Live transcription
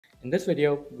In this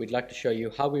video, we'd like to show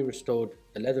you how we restored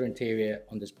the leather interior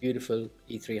on this beautiful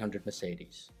E300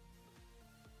 Mercedes.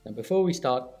 Now before we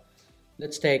start,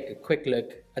 let's take a quick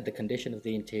look at the condition of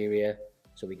the interior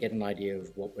so we get an idea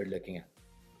of what we're looking at.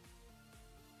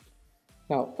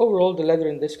 Now overall, the leather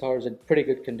in this car is in pretty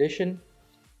good condition,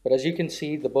 but as you can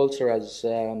see, the bolster has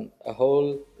a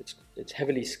hole, it's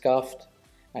heavily scuffed,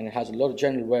 and it has a lot of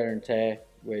general wear and tear,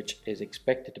 which is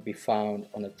expected to be found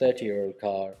on a 30-year-old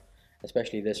car,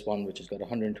 especially this one, which has got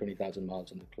 120,000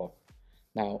 miles on the clock.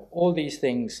 Now, all these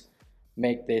things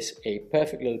make this a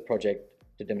perfect little project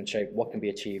to demonstrate what can be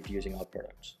achieved using our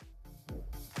products.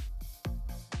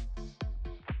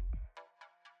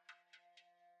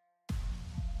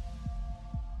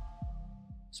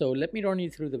 So let me run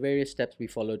you through the various steps we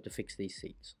followed to fix these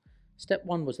seats. Step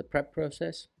 1 was the prep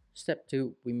process. Step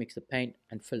 2, we mixed the paint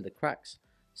and filled the cracks.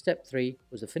 Step 3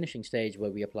 was the finishing stage where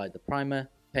we applied the primer,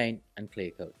 paint and clear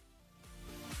coat.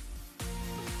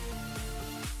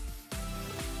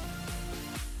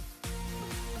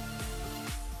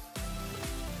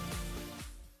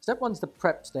 Step 1 is the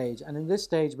prep stage, and in this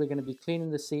stage we're going to be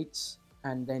cleaning the seats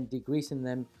and then degreasing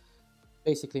them,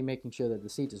 basically making sure that the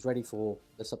seat is ready for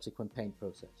the subsequent paint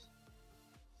process.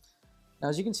 Now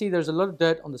as you can see, there's a lot of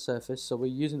dirt on the surface, so we're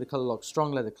using the Colourlock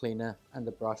Strong Leather Cleaner and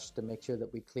the brush to make sure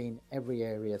that we clean every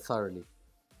area thoroughly.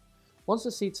 Once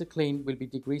the seats are clean, we'll be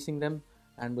degreasing them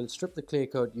and we'll strip the clear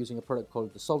coat using a product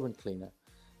called the Solvent Cleaner.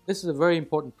 This is a very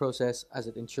important process as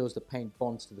it ensures the paint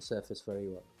bonds to the surface very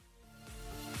well.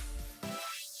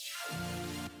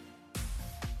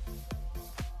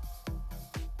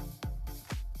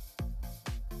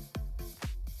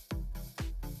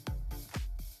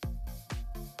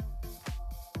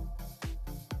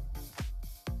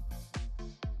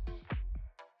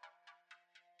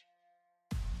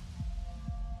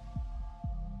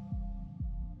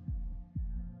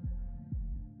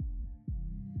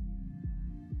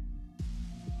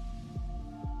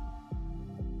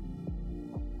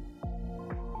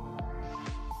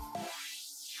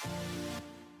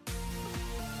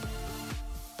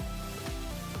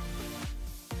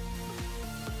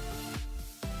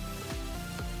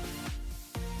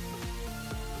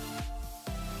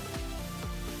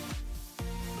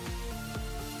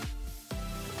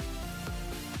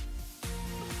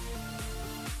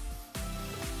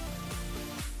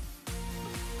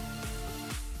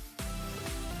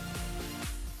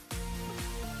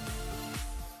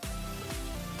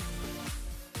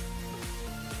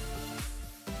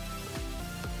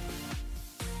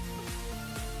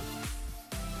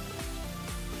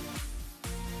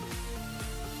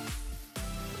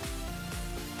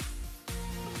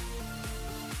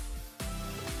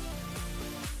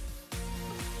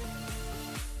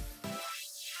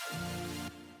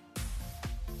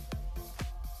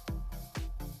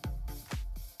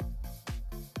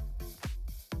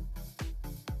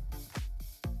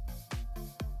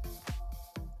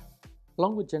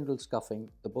 Along with general scuffing,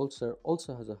 the bolster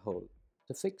also has a hole.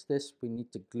 To fix this, we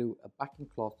need to glue a backing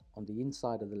cloth on the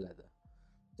inside of the leather.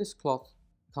 This cloth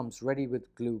comes ready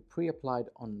with glue pre-applied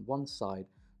on one side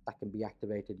that can be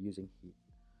activated using heat.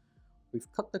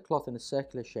 We've cut the cloth in a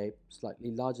circular shape, slightly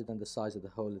larger than the size of the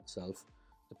hole itself,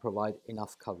 to provide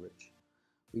enough coverage.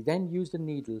 We then used a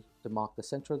needle to mark the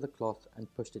center of the cloth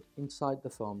and pushed it inside the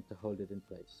foam to hold it in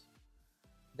place.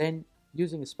 Then,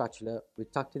 using a spatula, we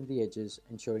tucked in the edges,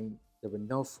 ensuring there were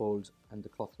no folds and the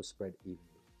cloth was spread evenly.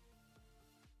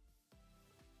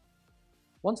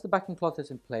 Once the backing cloth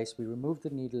is in place, we remove the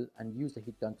needle and use the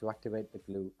heat gun to activate the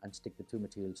glue and stick the two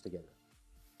materials together.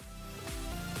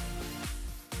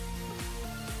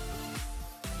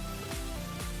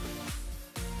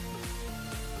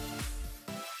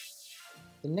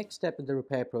 The next step in the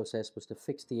repair process was to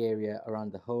fix the area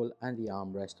around the hole and the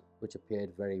armrest, which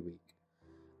appeared very weak.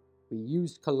 We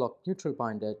used Colourlock Neutral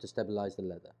Binder to stabilize the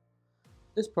leather.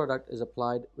 This product is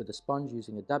applied with a sponge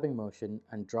using a dabbing motion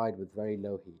and dried with very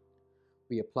low heat.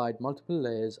 We applied multiple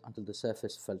layers until the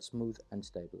surface felt smooth and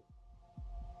stable.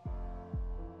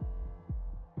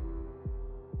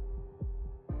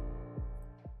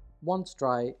 Once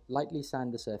dry, lightly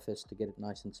sand the surface to get it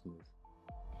nice and smooth.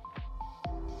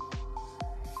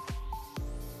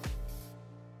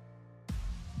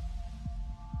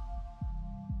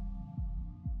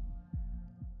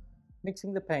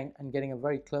 Mixing the paint and getting a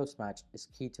very close match is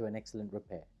key to an excellent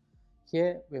repair.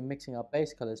 Here we're mixing our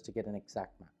base colors to get an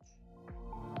exact match.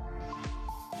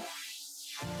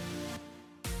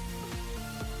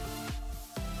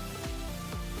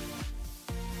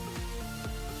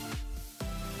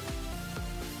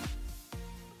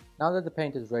 Now that the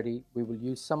paint is ready, we will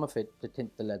use some of it to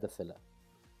tint the leather filler.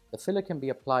 The filler can be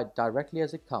applied directly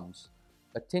as it comes.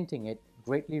 but tinting it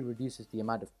greatly reduces the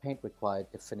amount of paint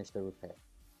required to finish the repair.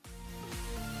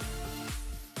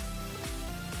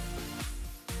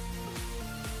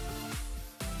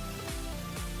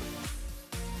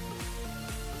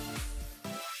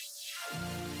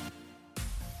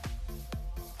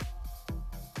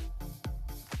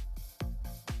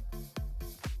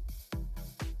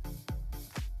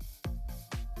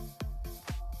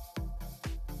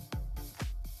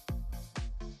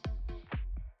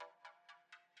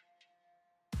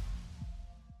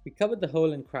 We covered the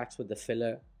hole and cracks with the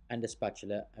filler and a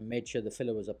spatula and made sure the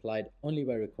filler was applied only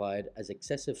where required, as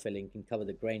excessive filling can cover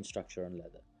the grain structure on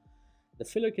leather. The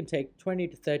filler can take 20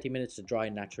 to 30 minutes to dry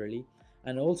naturally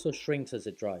and also shrinks as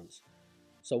it dries.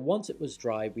 So once it was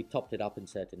dry, we topped it up in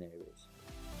certain areas.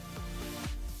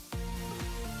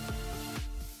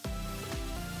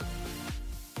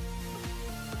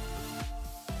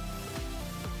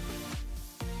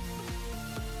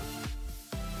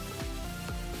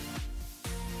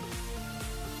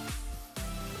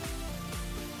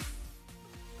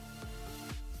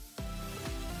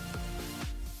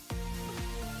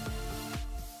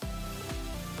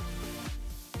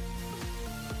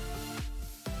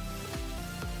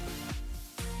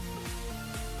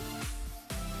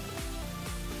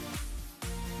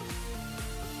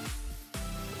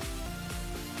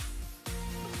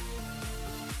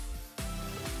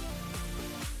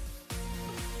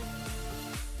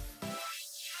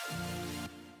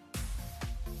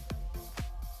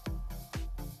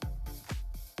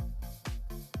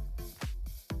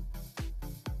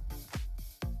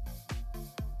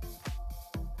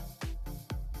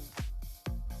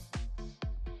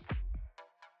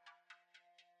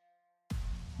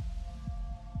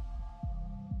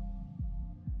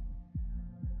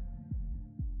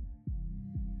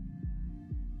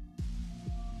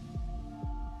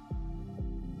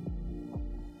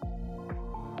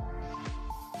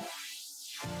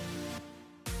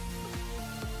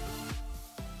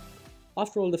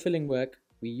 After all the filling work,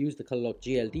 we used the Colour-Lock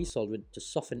GLD solvent to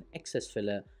soften excess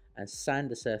filler and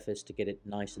sand the surface to get it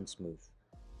nice and smooth.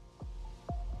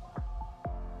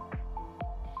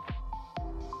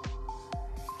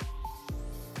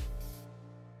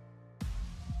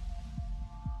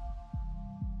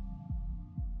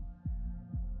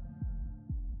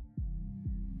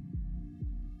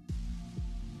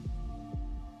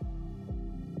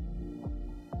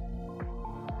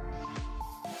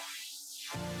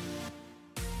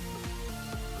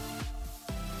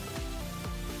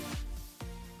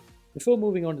 Before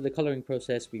moving on to the colouring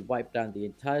process, we wiped down the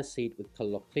entire seat with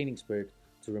Colour-Lock cleaning spirit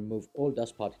to remove all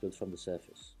dust particles from the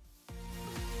surface.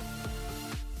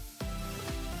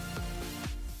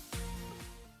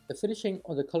 The finishing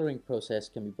or the colouring process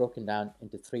can be broken down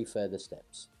into 3 further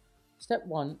steps. Step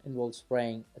 1 involves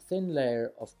spraying a thin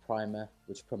layer of primer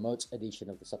which promotes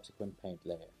adhesion of the subsequent paint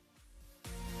layer.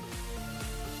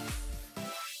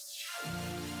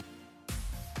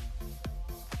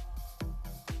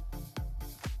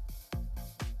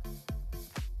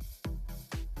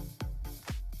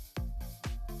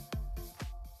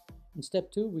 In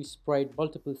step 2, we sprayed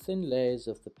multiple thin layers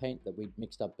of the paint that we'd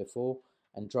mixed up before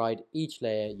and dried each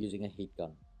layer using a heat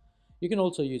gun. You can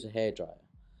also use a hairdryer.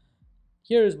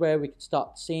 Here is where we can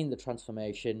start seeing the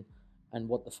transformation and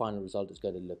what the final result is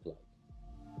going to look like.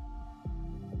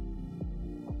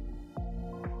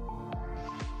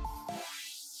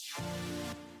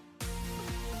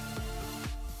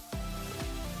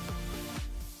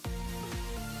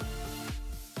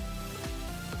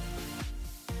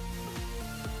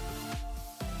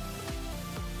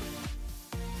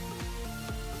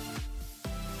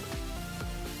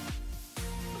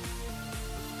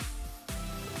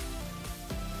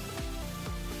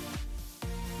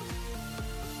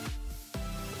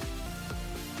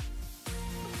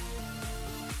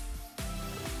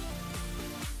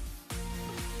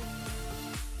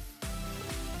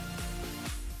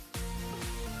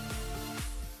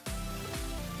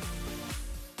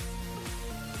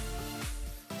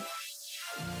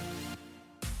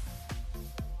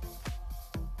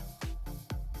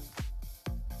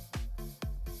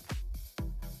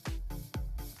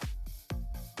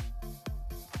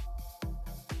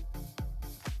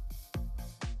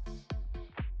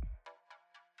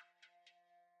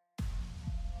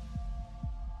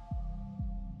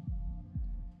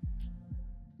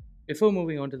 Before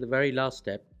moving on to the very last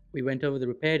step, we went over the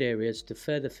repaired areas to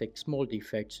further fix small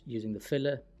defects using the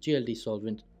filler, GLD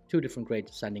solvent, 2 different grades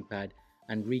of sanding pad,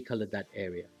 and recolored that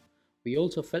area. We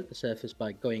also felt the surface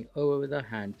by going over with our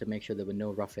hand to make sure there were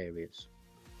no rough areas.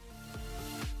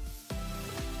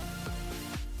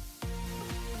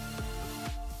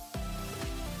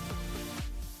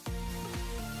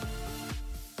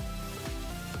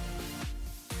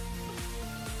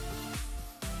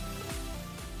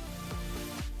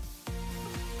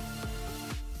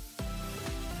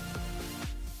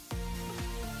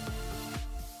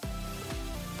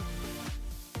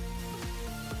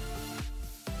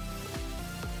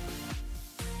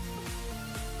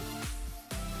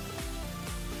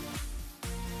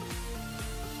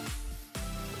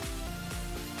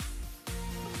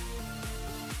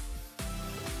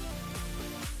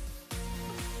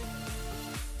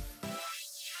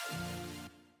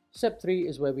 Step 3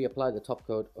 is where we apply the top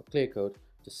coat or clear coat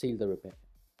to seal the repair.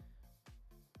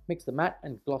 Mix the matte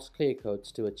and gloss clear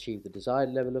coats to achieve the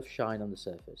desired level of shine on the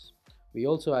surface. We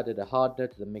also added a hardener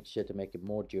to the mixture to make it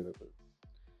more durable.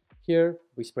 Here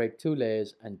we sprayed 2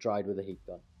 layers and dried with a heat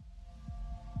gun.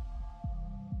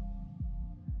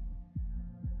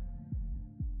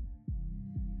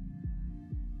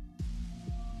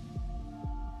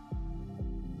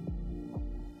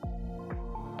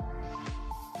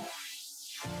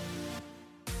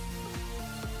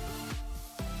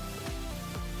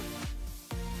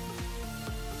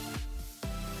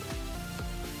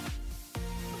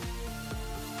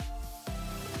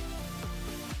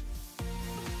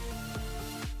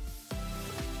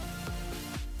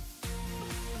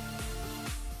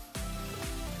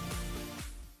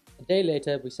 A day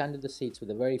later, we sanded the seats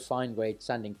with a very fine grade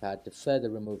sanding pad to further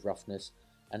remove roughness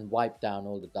and wipe down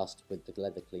all the dust with the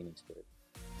leather cleaning spirit.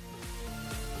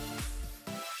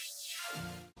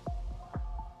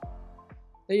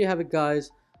 There you have it,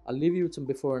 guys. I'll leave you with some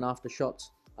before and after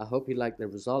shots. I hope you like the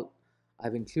result.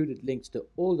 I've included links to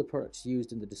all the products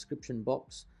used in the description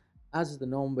box. As is the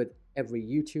norm with every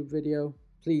YouTube video,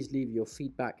 please leave your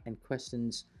feedback and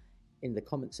questions in the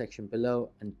comment section below,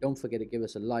 and don't forget to give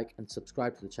us a like and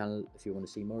subscribe to the channel if you want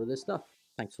to see more of this stuff.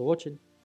 Thanks for watching.